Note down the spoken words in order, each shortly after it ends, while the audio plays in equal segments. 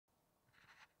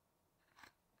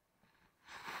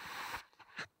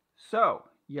So,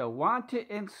 you want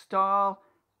to install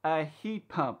a heat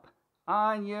pump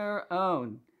on your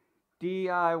own,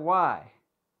 DIY.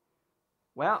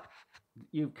 Well,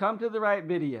 you've come to the right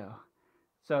video.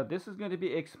 So this is going to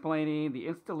be explaining the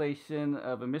installation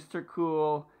of a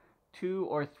MrCool 2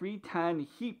 or 3 ton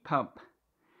heat pump.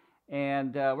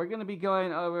 And we're going to be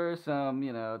going over some,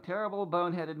 terrible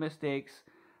boneheaded mistakes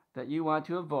that you want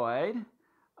to avoid.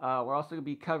 We're also going to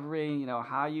be covering,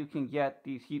 how you can get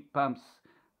these heat pumps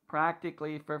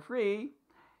practically for free.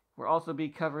 We'll also be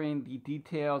covering the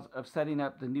details of setting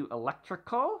up the new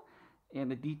electrical and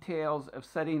the details of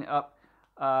setting up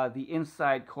the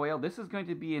inside coil. This is going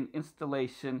to be an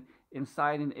installation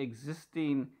inside an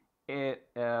existing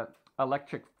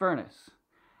electric furnace.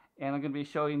 And I'm going to be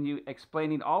showing you,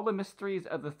 explaining all the mysteries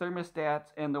of the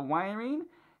thermostats and the wiring,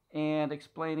 and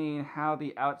explaining how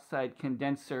the outside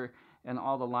condenser and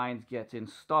all the lines gets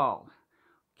installed.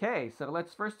 Okay, so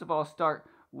let's first of all start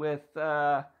with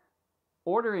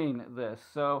ordering this.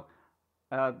 So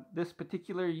this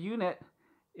particular unit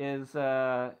is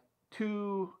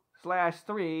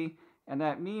 2/3, and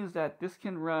that means that this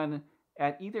can run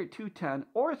at either 2 ton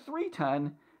or 3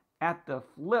 ton at the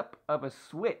flip of a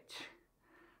switch.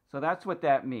 So that's what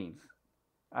that means.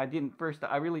 I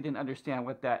really didn't understand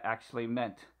what that actually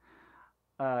meant,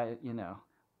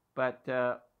 But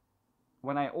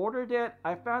when I ordered it,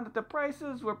 I found that the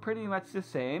prices were pretty much the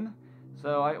same.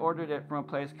 So I ordered it from a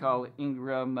place called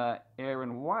Ingram Air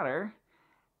and Water.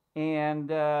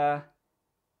 And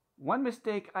one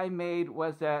mistake I made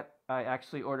was that I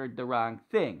actually ordered the wrong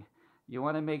thing. You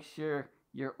want to make sure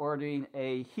you're ordering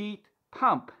a heat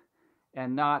pump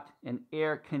and not an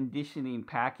air conditioning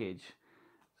package.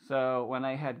 So when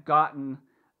I had gotten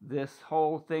this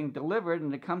whole thing delivered,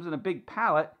 and it comes in a big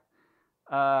pallet,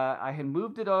 I had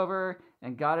moved it over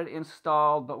and got it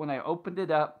installed, but when I opened it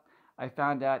up, I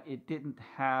found out it didn't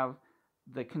have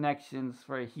the connections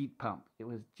for a heat pump. It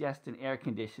was just an air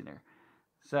conditioner.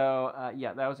 So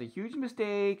yeah, that was a huge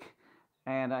mistake,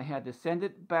 and I had to send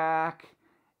it back.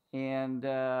 And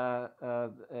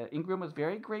Ingram was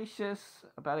very gracious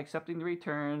about accepting the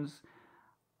returns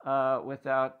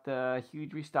without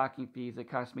huge restocking fees.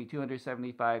 It cost me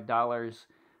 $275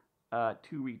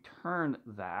 to return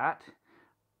that.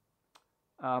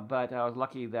 But I was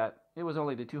lucky that it was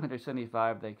only the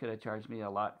 $275. They could have charged me a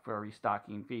lot for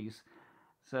restocking fees.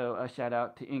 So a shout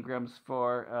out to Ingram's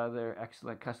for their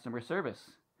excellent customer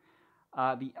service.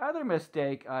 The other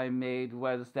mistake I made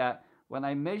was that when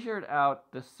I measured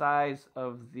out the size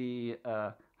of the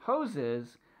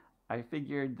hoses, I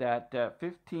figured that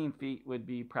 15 feet would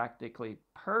be practically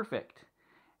perfect,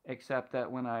 except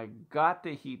that when I got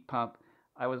the heat pump,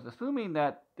 I was assuming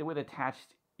that it would attach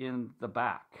in the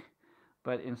back.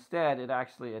 But instead, it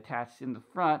actually attached in the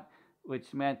front,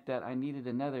 which meant that I needed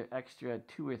another extra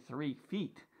 2 or 3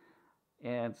 feet.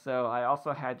 And so I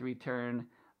also had to return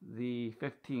the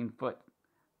 15-foot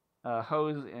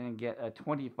hose and get a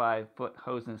 25-foot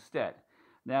hose instead.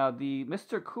 Now, the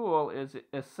MrCool is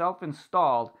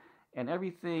self-installed, and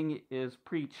everything is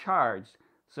pre-charged.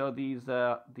 So these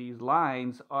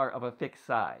lines are of a fixed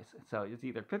size. So it's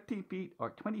either 15 feet or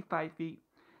 25 feet,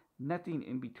 nothing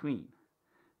in between.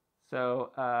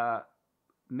 So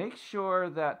make sure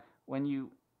that when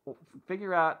you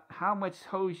figure out how much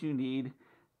hose you need,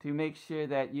 to make sure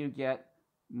that you get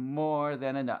more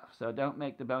than enough. So don't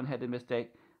make the boneheaded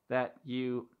mistake that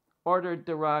you ordered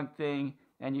the wrong thing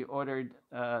and you ordered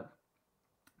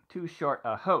too short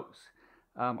a hose.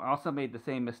 I also made the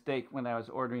same mistake when I was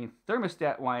ordering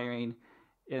thermostat wiring,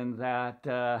 in that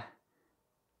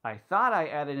I thought I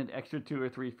added an extra 2 or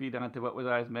 3 feet onto what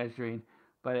I was measuring,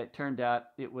 but it turned out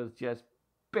it was just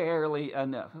barely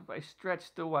enough. If I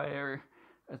stretched the wire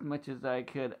as much as I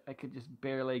could just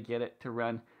barely get it to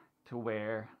run to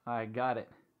where I got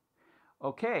it.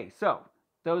 Okay, so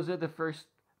those are the first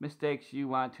mistakes you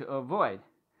want to avoid.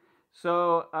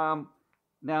 So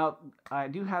now I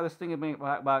do have this thing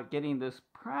about getting this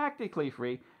practically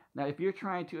free. Now, if you're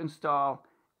trying to install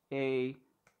get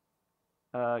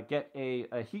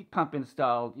a heat pump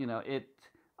installed,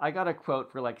 I got a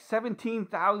quote for like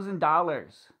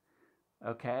 $17,000.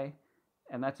 Okay,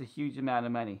 and that's a huge amount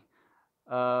of money.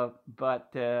 But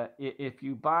if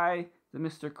you buy the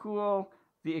MrCool,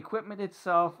 the equipment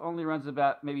itself only runs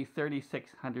about maybe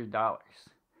 $3,600,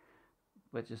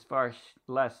 which is far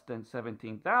less than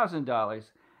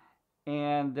 $17,000.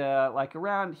 And like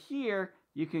around here,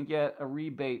 you can get a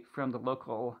rebate from the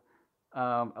local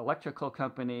electrical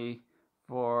company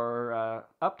for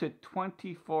up to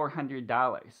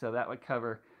 $2,400. So that would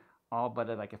cover all but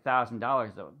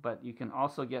 $1,000 though. But you can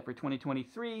also get for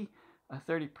 2023 a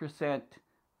 30%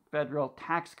 federal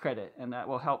tax credit, and that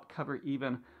will help cover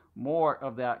even more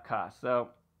of that cost. So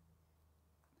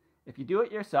if you do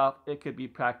it yourself, it could be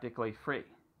practically free.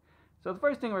 So the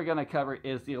first thing we're going to cover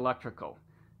is the electrical.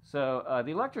 So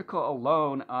the electrical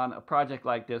alone on a project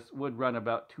like this would run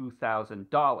about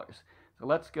 $2,000. So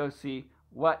let's go see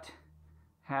what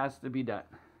has to be done.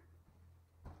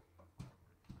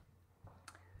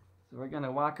 So we're going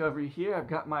to walk over here. I've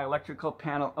got my electrical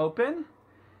panel open.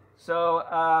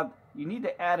 So you need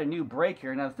to add a new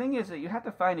breaker. Now the thing is that you have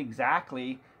to find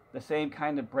exactly the same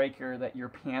kind of breaker that your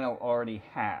panel already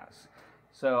has.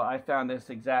 So I found this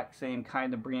exact same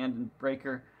kind of brand and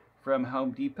breaker from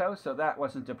Home Depot, so that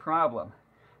wasn't a problem.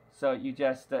 So you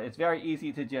just, it's very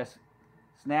easy to just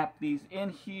snap these in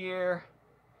here,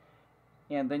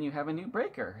 and then you have a new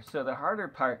breaker. So the harder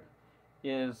part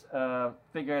is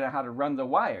figuring out how to run the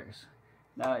wires.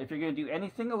 Now, if you're going to do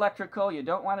anything electrical, you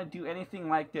don't want to do anything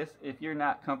like this if you're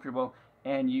not comfortable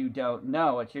and you don't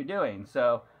know what you're doing.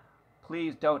 So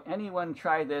please don't anyone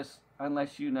try this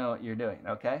unless you know what you're doing,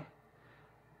 okay?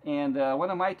 And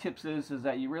one of my tips is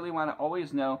that you really want to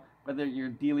always know whether you're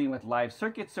dealing with live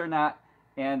circuits or not.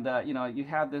 And you know, you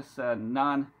have this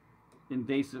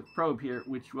non-invasive probe here,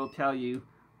 which will tell you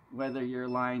whether your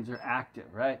lines are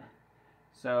active, right?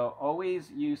 So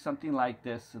always use something like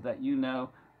this so that you know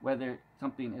whether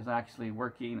something is actually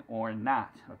working or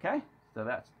not, okay? So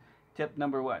that's tip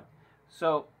number one.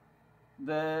 So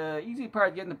the easy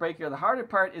part, getting the breaker. The harder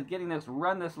part is getting this,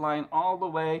 run this line all the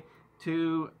way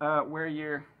to where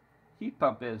your heat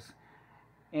pump is.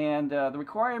 And the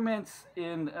requirements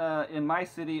in my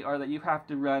city are that you have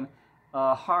to run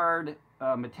a hard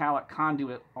metallic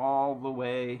conduit all the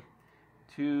way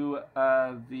to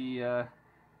the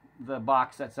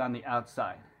box that's on the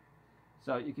outside.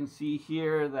 So you can see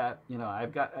here that, you know,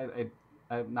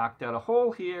 I've knocked out a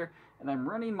hole here, and I'm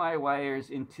running my wires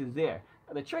into there.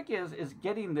 Now, the trick is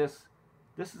getting this.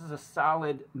 This is a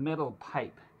solid metal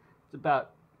pipe. It's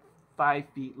about 5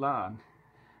 feet long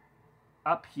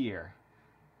up here,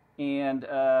 and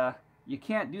you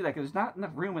can't do that because there's not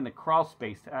enough room in the crawl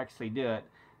space to actually do it.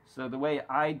 So the way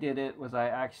I did it was I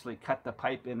actually cut the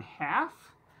pipe in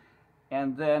half,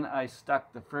 and then I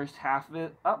stuck the first half of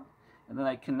it up, and then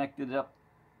I connected up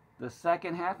the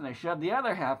second half, and I shoved the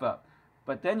other half up.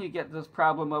 But then you get this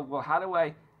problem of, well, how do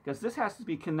I, because this has to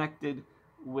be connected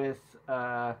with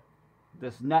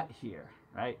this nut here,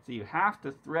 right? So you have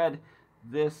to thread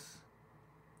this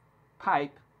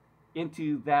pipe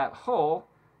into that hole,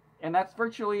 and that's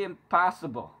virtually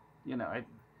impossible, you know.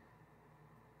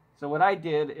 So what I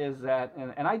did is that,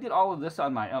 and I did all of this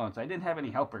on my own, so I didn't have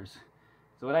any helpers.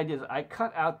 So what I did is I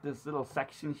cut out this little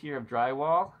section here of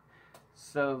drywall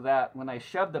so that when I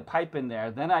shoved the pipe in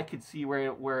there, then I could see where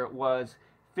it was,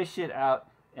 fish it out,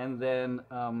 and then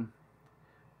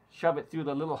shove it through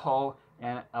the little hole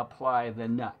and apply the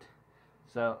nut.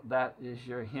 So that is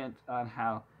your hint on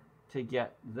how to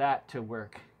get that to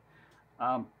work.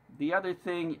 The other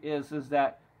thing is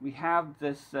that we have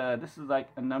this, this is like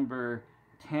a number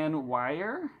 10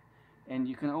 wire, and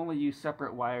you can only use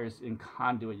separate wires in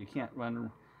conduit. You can't run,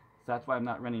 so that's why I'm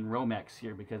not running Romex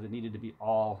here, because it needed to be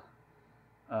all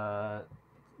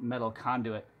metal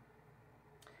conduit.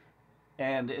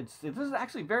 And this is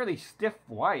actually fairly stiff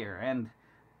wire, and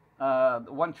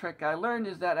one trick I learned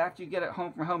is that after you get it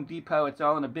home from Home Depot, it's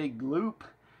all in a big loop,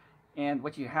 and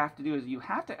what you have to do is you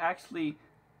have to actually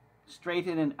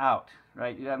straighten it out,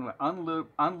 right? You have to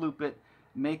unloop it,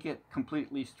 make it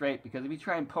completely straight, because if you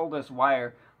try and pull this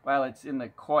wire while it's in the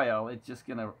coil, it's just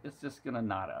gonna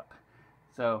knot up.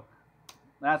 So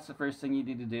that's the first thing you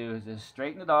need to do, is just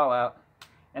straighten it all out.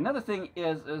 Another thing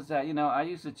is that, you know, I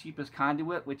use the cheapest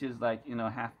conduit, which is like, you know,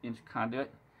 1/2 inch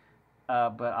conduit.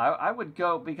 But I would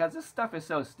go, because this stuff is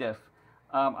so stiff,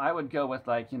 I would go with,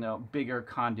 like, you know, bigger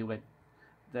conduit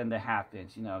than the 1/2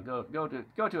 inch. You know, go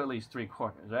to at least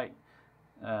 3/4, right?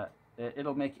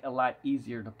 It'll make it a lot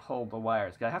easier to pull the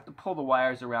wires. I have to pull the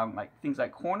wires around like things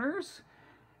like corners,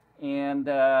 and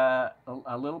a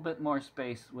little bit more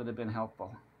space would have been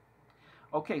helpful.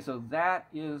 Okay, so that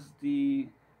is the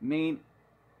main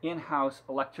in-house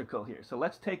electrical here. So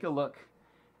let's take a look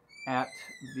at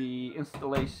the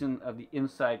installation of the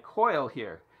inside coil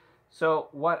here. So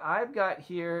what I've got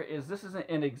here is, this is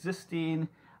an existing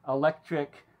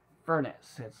electric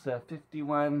furnace. It's a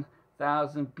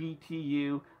 51,000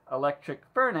 BTU electric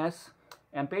furnace,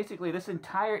 and basically this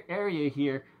entire area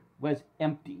here was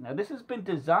empty. Now this has been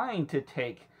designed to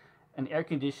take an air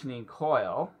conditioning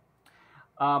coil,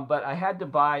 but I had to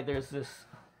buy, there is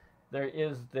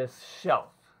this shelf.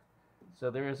 So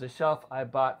there is a shelf I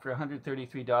bought for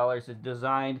 $133. It's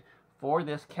designed for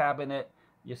this cabinet.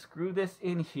 You screw this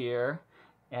in here,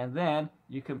 and then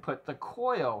you can put the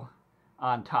coil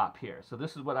on top here. So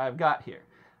this is what I've got here.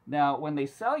 Now, when they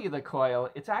sell you the coil,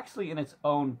 it's actually in its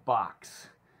own box.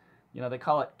 You know, they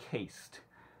call it cased.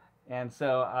 And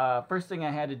so first thing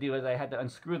I had to do is I had to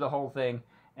unscrew the whole thing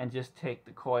and just take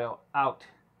the coil out.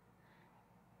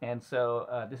 And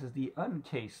so this is the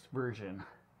uncased version.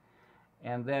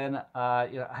 And then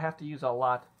you know, I have to use a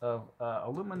lot of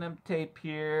aluminum tape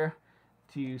here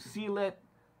to seal it.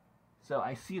 So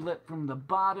I seal it from the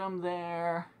bottom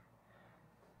there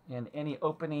and any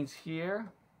openings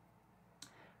here.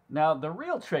 Now the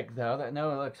real trick though that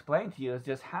Noah will explain to you is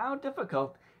just how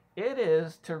difficult it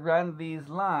is to run these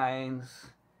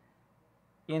lines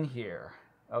in here,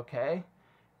 okay?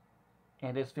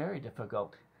 And it's very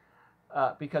difficult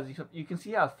because you can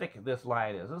see how thick this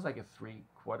line is. This is like a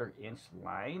 3/4 inch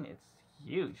line. It's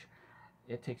huge.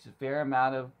 It takes a fair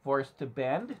amount of force to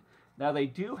bend. Now they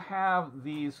do have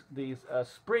these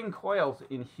spring coils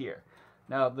in here.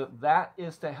 Now that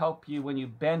is to help you when you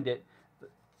bend it,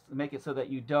 make it so that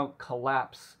you don't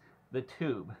collapse the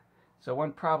tube. So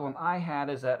one problem I had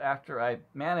is that after I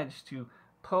managed to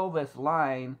pull this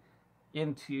line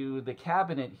into the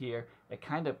cabinet here, it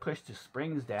kind of pushed the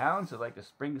springs down, so like the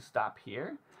springs stop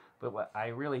here. But what I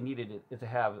really needed is to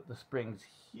have the springs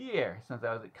here, since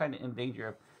I was kind of in danger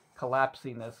of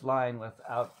collapsing this line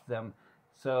without them.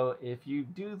 So if you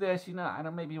do this, you know, I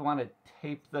don't maybe want to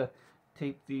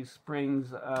tape these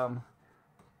springs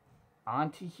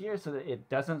onto here so that it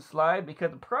doesn't slide, because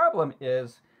the problem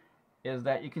is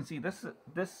that you can see this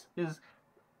is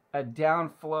a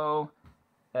downflow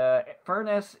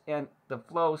furnace, and the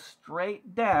flow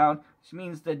straight down, which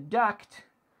means the duct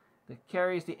that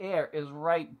carries the air is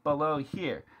right below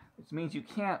here, which means you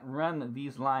can't run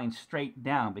these lines straight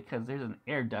down because there's an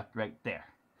air duct right there.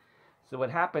 So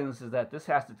what happens is that this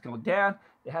has to go down,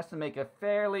 it has to make a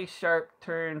fairly sharp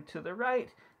turn to the right,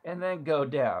 and then go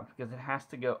down because it has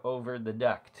to go over the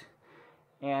duct.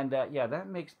 And yeah, that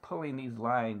makes pulling these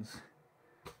lines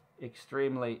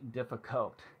extremely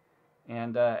difficult.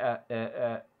 And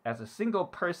as a single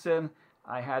person,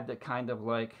 I had to kind of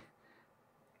like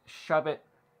shove it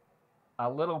a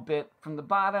little bit from the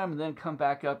bottom and then come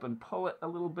back up and pull it a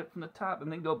little bit from the top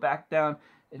and then go back down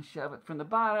and shove it from the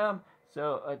bottom.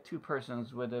 So two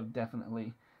persons would have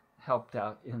definitely helped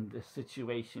out in this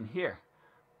situation here.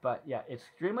 But yeah, it's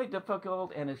extremely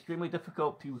difficult, and extremely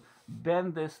difficult to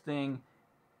bend this thing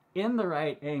in the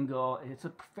right angle. It's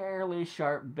a fairly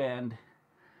sharp bend.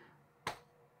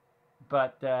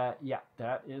 But yeah,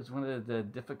 that is one of the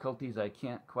difficulties. I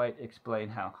can't quite explain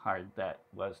how hard that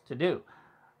was to do.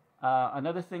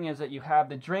 Another thing is that you have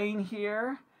the drain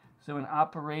here. So in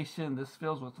operation, this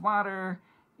fills with water,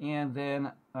 and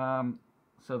then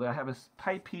so I have a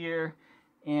pipe here,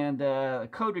 and a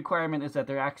code requirement is that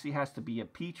there actually has to be a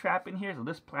P-trap in here. So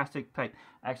this plastic pipe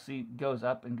actually goes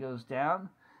up and goes down,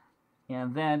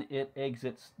 and then it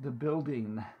exits the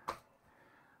building.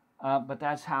 But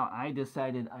that's how I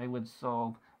decided I would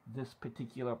solve this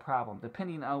particular problem.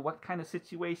 Depending on what kind of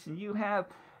situation you have,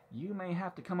 you may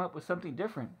have to come up with something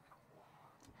different.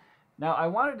 Now, I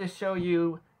wanted to show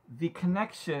you the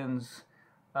connections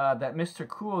that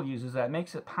MrCool uses that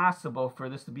makes it possible for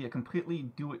this to be a completely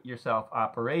do-it-yourself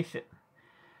operation.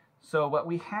 So what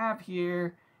we have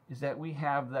here is that we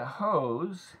have the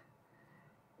hose,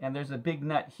 and there's a big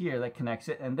nut here that connects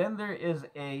it, and then there is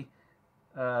an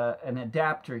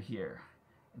adapter here.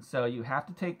 And so you have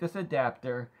to take this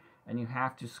adapter and you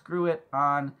have to screw it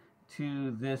on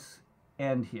to this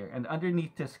end here. And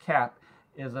underneath this cap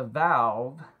is a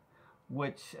valve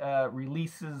which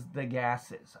releases the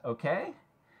gases, okay?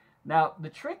 Now the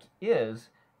trick is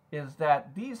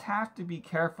that these have to be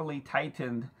carefully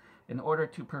tightened in order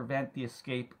to prevent the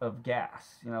escape of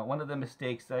gas. You know, one of the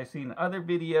mistakes that I've seen in other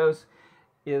videos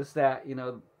is that, you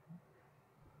know,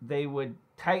 they would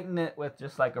tighten it with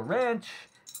just like a wrench,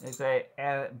 they say,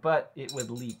 but it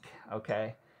would leak,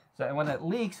 okay? So when it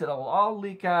leaks, it'll all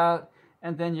leak out,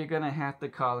 and then you're gonna have to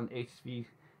call an HV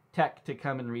tech to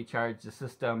come and recharge the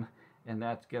system, and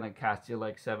that's gonna cost you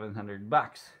like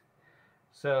 $700.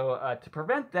 So to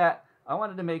prevent that, I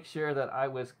wanted to make sure that I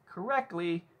was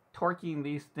correctly torquing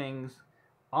these things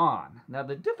on. Now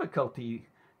the difficulty,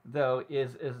 though,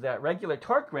 is that regular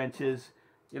torque wrenches,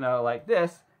 you know, like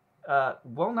this,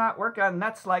 will not work on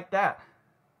nuts like that.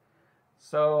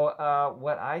 So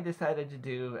what I decided to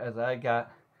do is I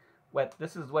got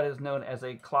this is what is known as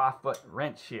a clawfoot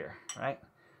wrench here, right?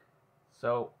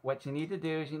 So what you need to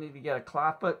do is you need to get a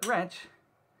clawfoot wrench,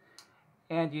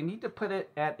 and you need to put it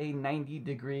at a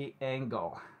 90-degree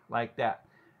angle like that,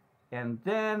 and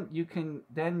then you can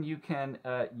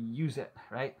use it,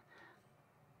 right?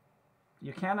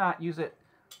 You cannot use it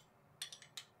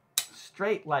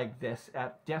straight like this,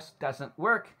 it just doesn't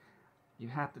work. You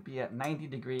have to be at 90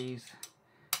 degrees.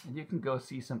 And you can go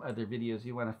see some other videos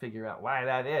you want to figure out why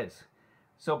that is.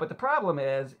 So, but the problem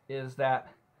is that,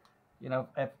 you know,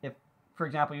 if for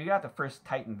example, you got to first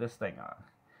tighten this thing on,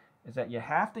 is that you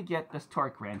have to get this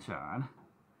torque wrench on,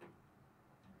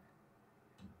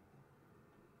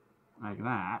 like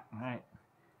that, right?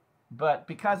 But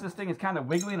because this thing is kind of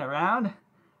wiggling around,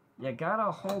 you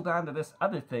gotta hold on to this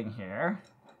other thing here.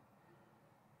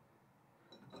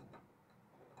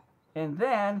 And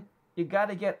then you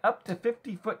gotta get up to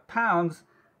 50 foot-pounds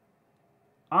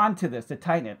onto this to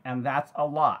tighten it, and that's a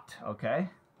lot, okay?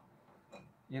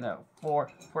 You know, for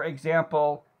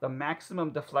example, the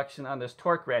maximum deflection on this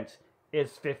torque wrench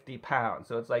is 50 pounds.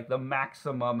 So it's like the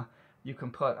maximum you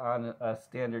can put on a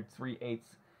standard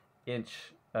 3/8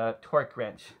 inch torque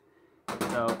wrench.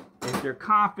 So if you're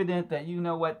confident that you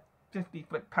know what 50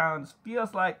 foot-pounds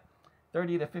feels like,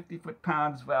 30 to 50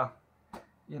 foot-pounds, well,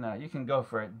 you know, you can go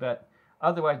for it. But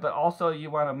otherwise, but also you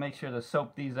want to make sure to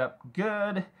soap these up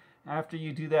good after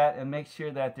you do that and make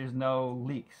sure that there's no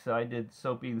leaks. So I did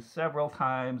soaping several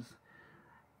times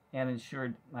and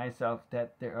ensured myself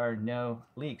that there are no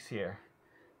leaks here.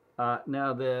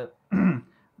 Now the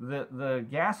the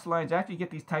gas lines, after you get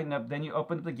these tightened up, then you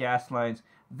open up the gas lines.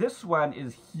 This one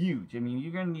is huge. I mean,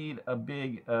 you're going to need a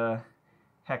big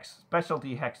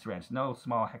specialty hex wrench. No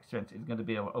small hex wrench is going to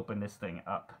be able to open this thing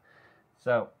up.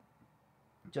 So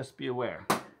just be aware.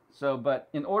 So, but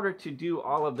in order to do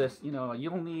all of this, you know,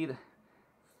 you'll need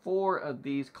 4 of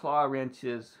these claw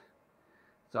wrenches.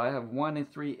 So I have 1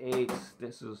 3/8.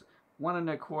 This is 1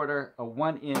 1/4, a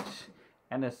 1 inch,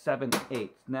 and a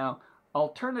 7/8. Now,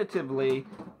 alternatively,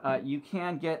 you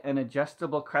can get an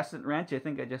adjustable crescent wrench. I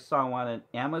think I just saw one on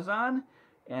Amazon,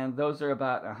 and those are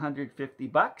about 150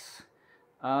 bucks.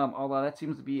 Although that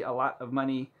seems to be a lot of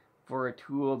money for a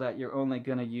tool that you're only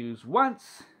going to use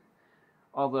once.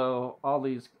 Although all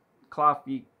these claw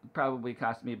feet probably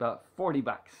cost me about 40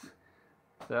 bucks.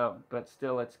 So, but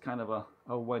still, it's kind of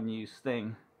a one-use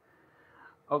thing.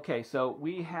 Okay, so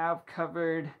we have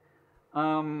covered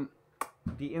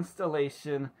the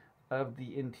installation of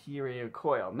the interior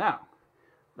coil. Now,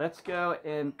 let's go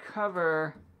and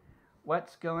cover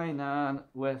what's going on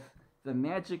with the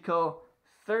magical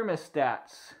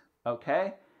thermostats,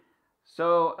 okay?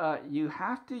 So you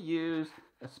have to use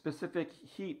a specific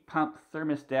heat pump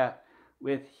thermostat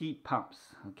with heat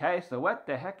pumps, okay? So what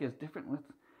the heck is different with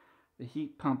the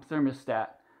heat pump thermostat?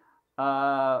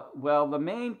 Well, the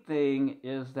main thing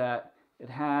is that it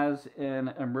has an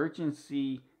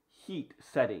emergency heat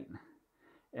setting.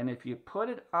 And if you put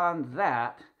it on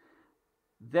that,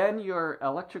 then your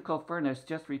electrical furnace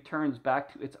just returns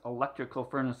back to its electrical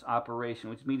furnace operation,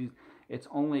 which means it's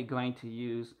only going to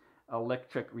use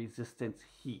electric resistance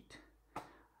heat.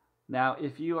 Now,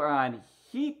 if you are on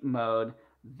heat mode,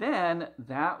 then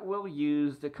that will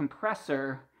use the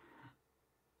compressor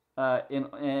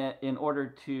in order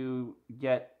to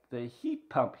get the heat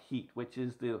pump heat, which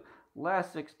is the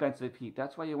less expensive heat.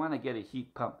 That's why you want to get a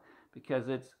heat pump, because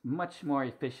it's much more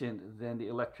efficient than the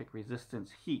electric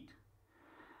resistance heat.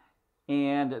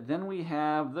 And then we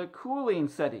have the cooling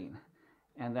setting,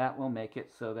 and that will make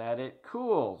it so that it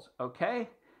cools, okay?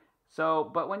 So,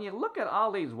 but when you look at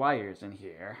all these wires in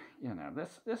here, you know,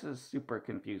 this is super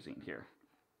confusing here.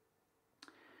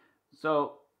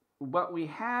 So what we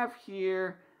have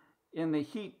here in the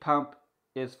heat pump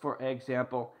is, for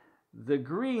example, the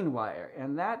green wire,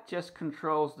 and that just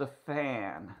controls the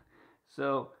fan.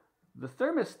 So the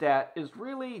thermostat is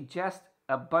really just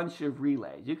a bunch of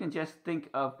relays. You can just think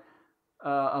of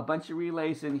a bunch of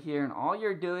relays in here, and all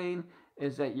you're doing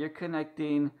is that you're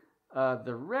connecting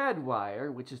the red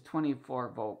wire, which is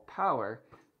 24-volt power,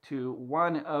 to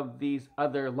one of these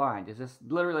other lines. It just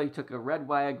literally took a red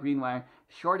wire, green wire,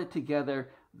 shorted together.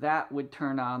 That would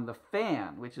turn on the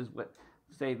fan, which is what,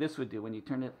 say, this would do. When you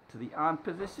turn it to the on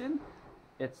position,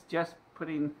 it's just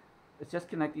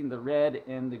connecting the red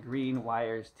and the green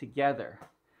wires together.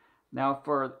 Now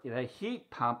for the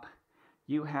heat pump,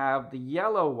 you have the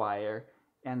yellow wire,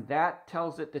 and that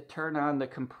tells it to turn on the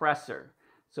compressor.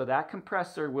 So that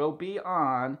compressor will be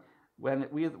on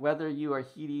whether you are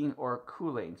heating or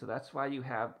cooling. So that's why you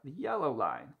have the yellow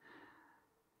line.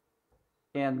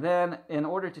 And then in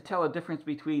order to tell a difference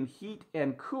between heat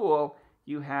and cool,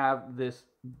 you have this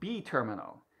B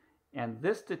terminal. And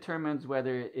this determines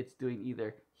whether it's doing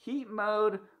either heat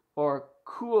mode or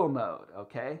cool mode,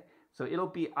 okay? So it'll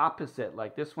be opposite.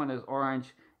 Like this one is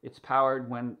orange. It's powered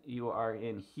when you are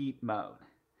in heat mode.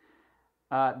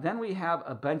 Then we have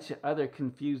a bunch of other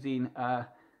confusing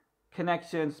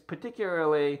connections.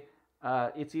 Particularly,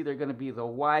 it's either going to be the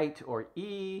white or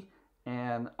E,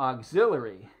 and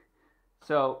auxiliary.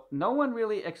 So no one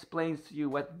really explains to you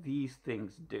what these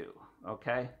things do,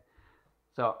 okay?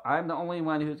 So I'm the only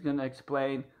one who's going to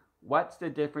explain what's the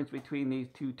difference between these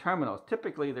two terminals.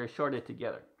 Typically, they're shorted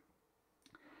together.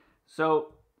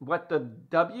 So what the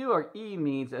W or E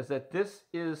means is that this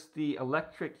is the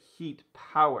electric heat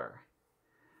power.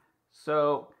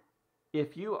 So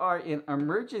if you are in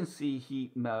emergency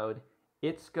heat mode,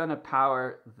 it's going to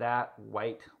power that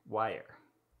white wire.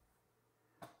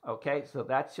 Okay, so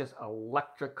that's just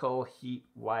electrical heat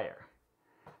wire.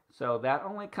 So that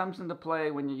only comes into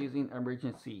play when you're using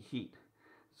emergency heat.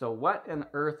 So what on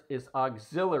earth is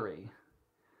auxiliary?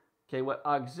 Okay, what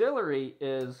auxiliary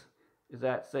is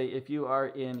that, say, if you are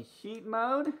in heat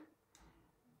mode,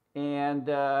 and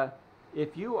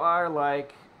if you are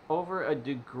like over a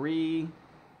degree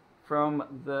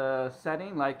from the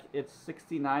setting, like it's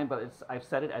 69, but I've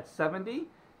set it at 70,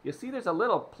 you see there's a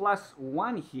little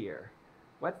 +1 here.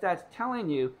 What that's telling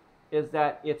you is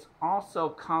that it's also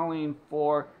calling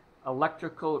for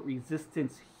electrical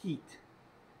resistance heat.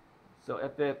 So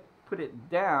if it put it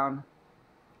down,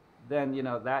 then you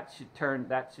know that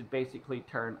should basically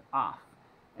turn off,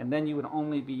 and then you would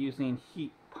only be using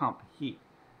heat pump heat.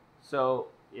 So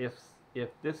if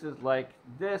this is like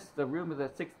this, the room is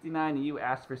at 69 and you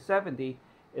ask for 70,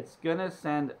 it's gonna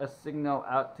send a signal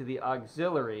out to the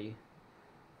auxiliary,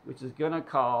 which is gonna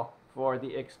call for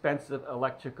the expensive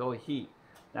electrical heat.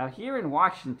 Now here in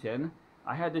Washington,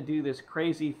 I had to do this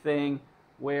crazy thing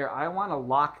where I want to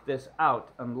lock this out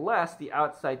unless the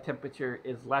outside temperature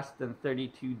is less than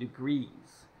 32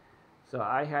 degrees. So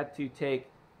I had to take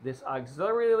this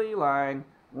auxiliary line,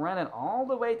 run it all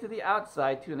the way to the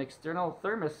outside to an external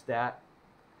thermostat,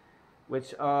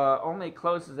 which only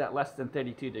closes at less than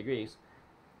 32 degrees,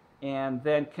 and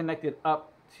then connect it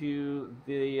up to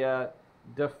the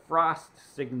defrost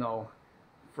signal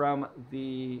from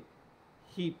the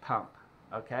heat pump.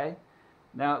 Okay,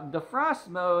 now defrost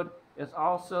mode is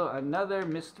also another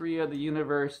mystery of the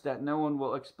universe that no one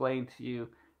will explain to you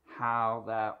how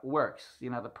that works. You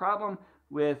know, the problem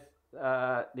with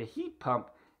the heat pump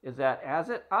is that as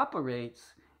it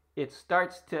operates, it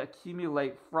starts to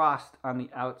accumulate frost on the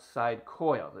outside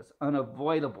coil. It's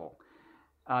unavoidable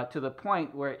to the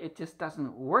point where it just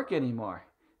doesn't work anymore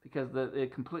because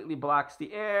it completely blocks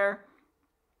the air.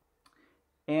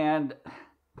 And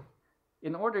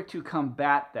in order to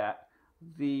combat that,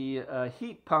 the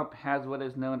heat pump has what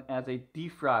is known as a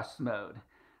defrost mode.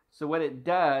 So what it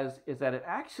does is that it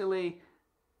actually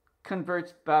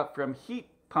converts about from heat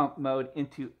pump mode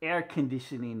into air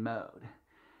conditioning mode.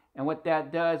 And what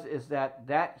that does is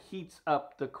that heats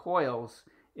up the coils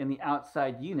in the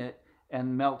outside unit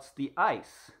and melts the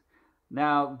ice.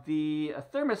 Now, the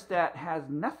thermostat has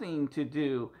nothing to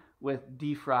do with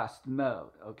defrost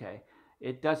mode, okay?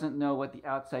 It doesn't know what the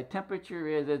outside temperature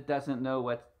is. It doesn't know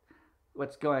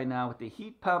what's going on with the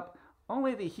heat pump.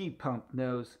 Only the heat pump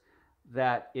knows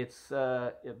that its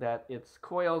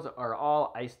coils are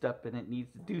all iced up and it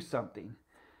needs to do something.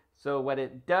 So what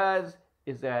it does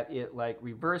is that it like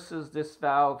reverses this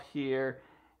valve here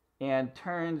and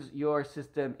turns your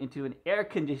system into an air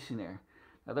conditioner.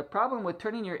 Now the problem with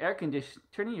turning your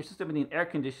system into an air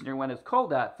conditioner when it's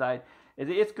cold outside is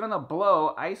that it's going to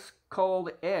blow ice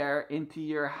cold air into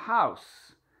your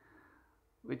house,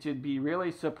 which would be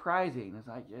really surprising. It's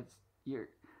like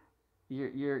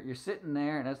you're sitting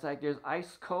there and it's like there's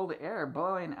ice cold air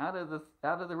blowing out of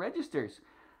the registers.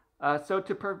 So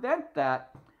to prevent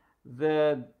that,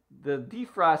 the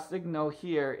defrost signal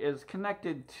here is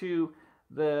connected to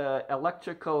the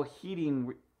electrical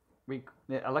heating,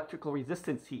 the electrical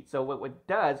resistance heat. So what it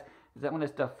does is that when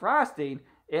it's defrosting,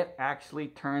 it actually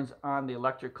turns on the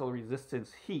electrical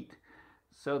resistance heat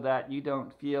so that you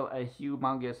don't feel a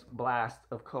humongous blast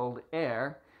of cold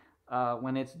air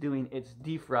when it's doing its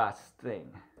defrost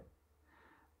thing.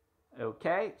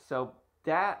 Okay, so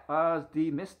that was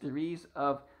the mysteries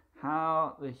of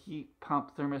how the heat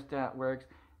pump thermostat works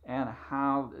and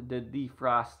how the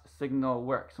defrost signal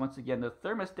works. Once again, the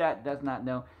thermostat does not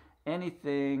know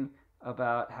anything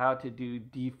about how to do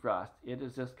defrost. It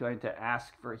is just going to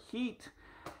ask for heat,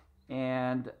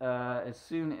 and as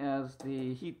soon as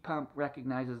the heat pump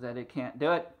recognizes that it can't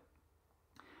do it,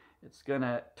 it's going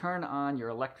to turn on your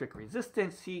electric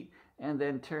resistance heat and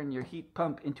then turn your heat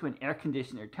pump into an air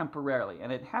conditioner temporarily,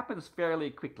 and it happens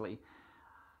fairly quickly.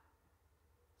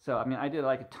 So, I mean, I did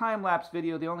like a time-lapse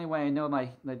video. The only way I know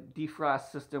my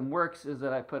defrost system works is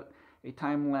that I put a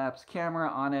time-lapse camera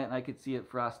on it and I could see it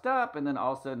frost up, and then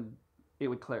all of a sudden it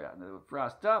would clear out. And it would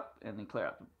frost up and then clear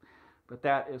up. But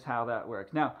that is how that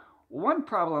works. Now, One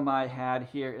problem I had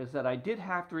here is that I did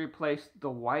have to replace the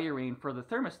wiring for the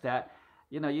thermostat.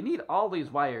 You need all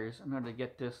these wires in order to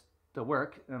get this to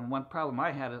work. And one problem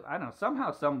I had is, I don't know,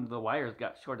 somehow some of the wires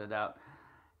got shorted out,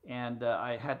 and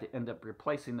I had to end up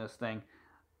replacing this thing.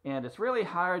 And it's really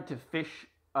hard to fish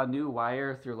a new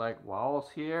wire through like walls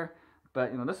here,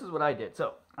 but this is what I did.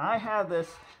 So I have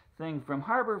this thing from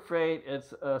Harbor Freight.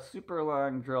 It's a super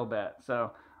long drill bit.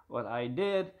 So what I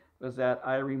did was that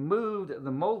I removed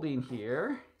the molding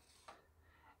here,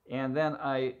 and then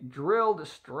I drilled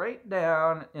straight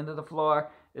down into the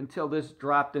floor until this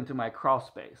dropped into my crawl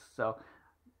space. So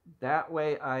that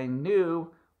way I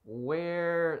knew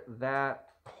where that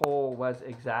hole was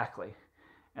exactly.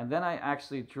 And then I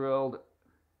actually drilled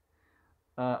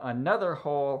another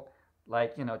hole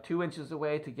like 2 inches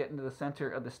away to get into the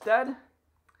center of the stud,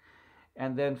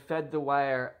 and then fed the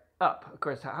wire up. Of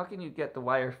course, how can you get the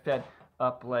wire fed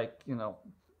up like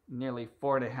nearly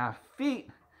 4.5 feet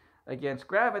against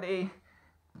gravity?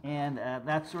 And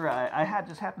that's where I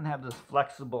just happened to have this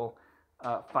flexible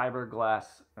fiberglass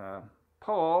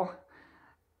pole,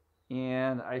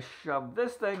 and I shoved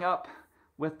this thing up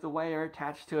with the wire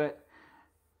attached to it.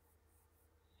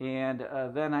 And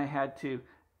then I had to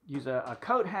use a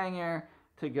coat hanger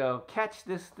to go catch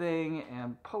this thing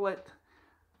and pull it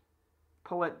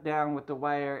down with the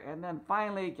wire, and then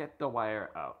finally get the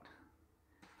wire out.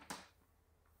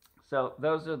 So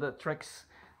those are the tricks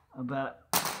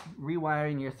about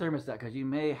rewiring your thermostat, because you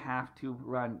may have to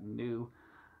run new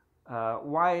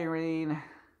wiring. I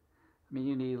mean,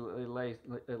 you need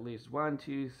at least 1,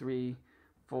 2, 3,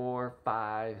 4,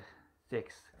 5,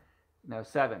 6,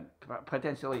 7,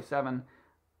 potentially 7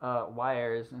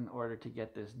 wires in order to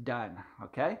get this done.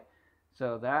 Okay,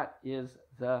 so that is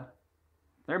the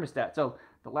thermostat. So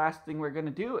the last thing we're going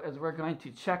to do is we're going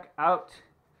to check out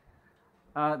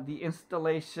the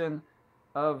installation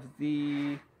of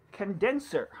the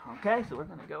condenser. Okay, so we're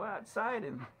going to go outside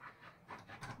and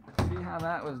see how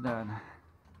that was done.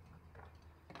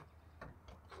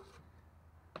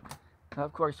 Now,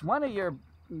 of course, one of your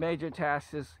major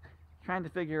tasks is trying to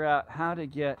figure out how to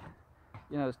get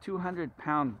this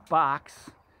 200-pound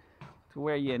box to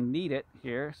where you need it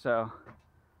here. So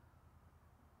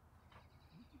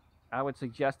I would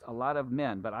suggest a lot of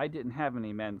men, but I didn't have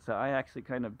any men, so I actually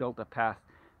kind of built a path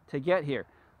to get here.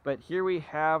 But here we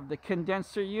have the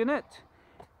condenser unit,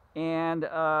 and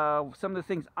some of the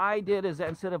things I did is that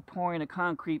instead of pouring a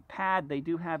concrete pad, they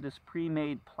do have this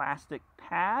pre-made plastic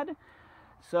pad.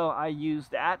 So I used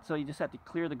that. So you just have to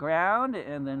clear the ground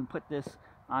and then put this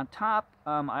on top.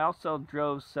 I also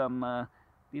drove some,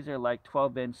 these are like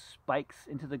 12-inch spikes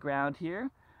into the ground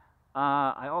here.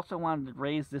 I also wanted to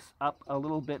raise this up a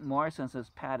little bit more since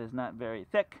this pad is not very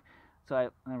thick. So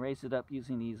I raised it up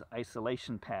using these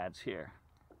isolation pads here.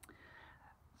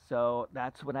 So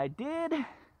that's what I did.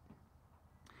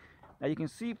 Now you can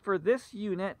see for this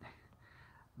unit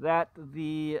that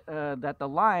the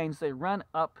lines, they run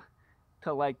up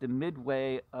to like the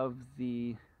midway of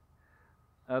the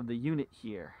unit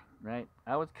here, right?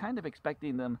 I was kind of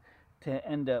expecting them to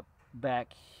end up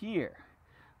back here,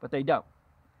 but they don't.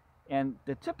 And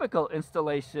the typical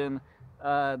installation,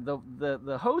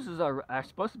 the hoses are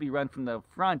supposed to be run from the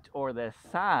front or the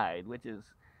side, which is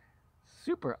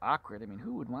super awkward. I mean,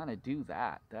 who would want to do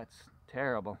that? That's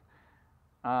terrible.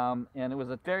 And it was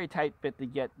a very tight fit to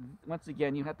get. Once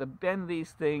again, you have to bend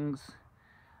these things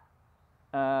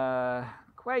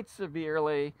quite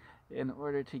severely in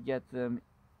order to get them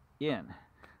in.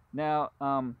 Now,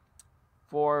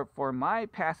 for my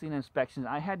passing inspection,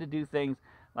 I had to do things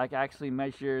like actually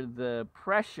measure the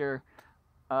pressure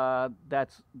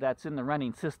that's in the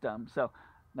running system. So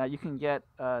now you can get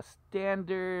a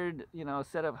standard,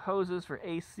 set of hoses for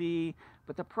AC,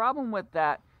 but the problem with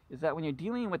that is that when you're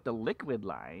dealing with the liquid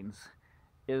lines,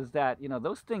 is that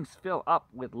those things fill up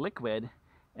with liquid,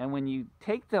 and when you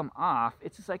take them off,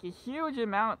 it's just like a huge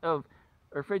amount of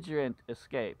refrigerant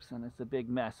escapes, and it's a big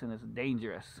mess and it's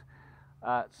dangerous.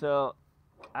 So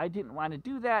I didn't want to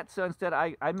do that, so instead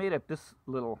I made up this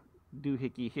little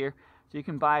doohickey here. So you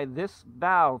can buy this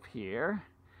valve here.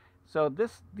 So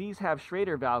these have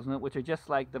Schrader valves in it, which are just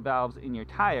like the valves in your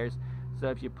tires. So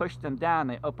if you push them down,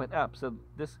 they open up. So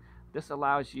this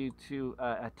allows you to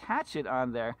attach it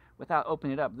on there without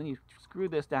opening it up. Then you screw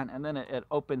this down, and then it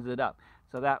opens it up.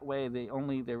 So that way the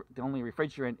only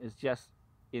refrigerant is just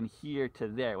in here to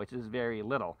there, which is very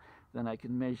little. Then I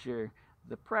can measure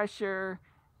the pressure,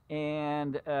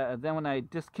 and then when I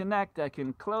disconnect, I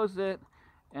can close it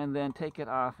and then take it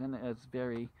off, and it's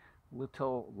very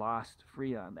little lost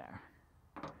freon there.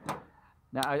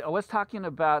 Now, I was talking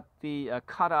about the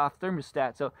cutoff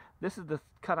thermostat. So this is the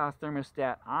cutoff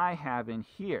thermostat I have in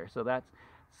here. So that's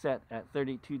set at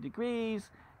 32 degrees,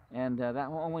 and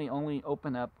that will only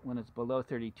open up when it's below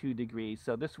 32 degrees.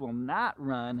 So this will not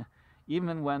run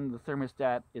even when the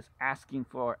thermostat is asking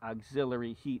for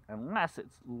auxiliary heat, unless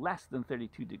it's less than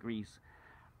 32 degrees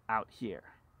out here.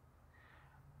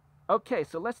 Okay,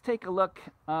 so let's take a look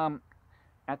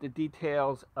at the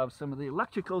details of some of the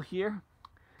electrical here.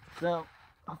 So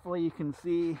hopefully you can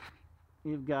see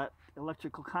you've got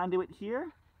electrical conduit here,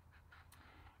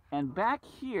 and back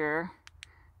here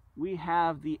we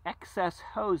have the excess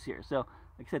hose here. So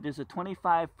like I said, there's a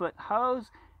 25-foot hose,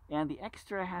 and the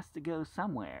extra has to go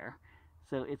somewhere.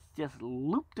 So it's just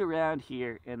looped around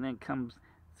here and then comes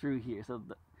through here. So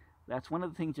that's one of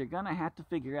the things you're going to have to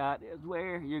figure out, is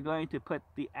where you're going to put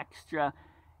the extra.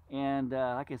 And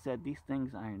like I said, these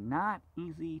things are not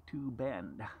easy to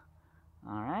bend.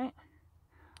 All right.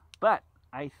 But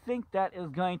I think that is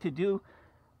going to do.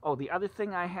 Oh, the other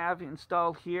thing I have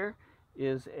installed here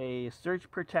is a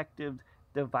surge protective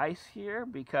device here,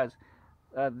 because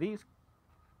this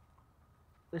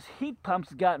heat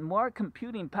pump's got more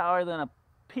computing power than a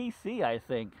PC, I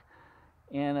think,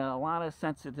 and a lot of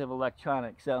sensitive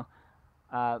electronics. So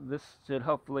this should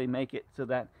hopefully make it so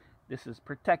that this is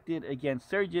protected against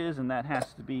surges, and that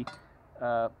has to be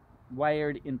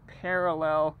wired in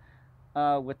parallel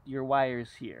with your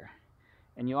wires here.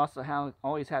 And you also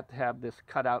always have to have this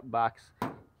cutout box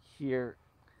here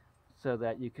so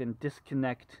that you can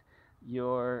disconnect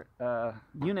your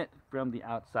unit from the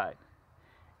outside.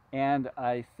 And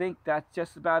I think that's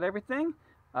just about everything.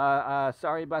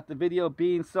 Sorry about the video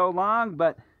being so long,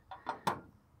 but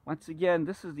once again,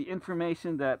 this is the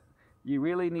information that you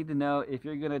really need to know if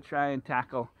you're going to try and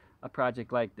tackle a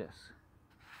project like this.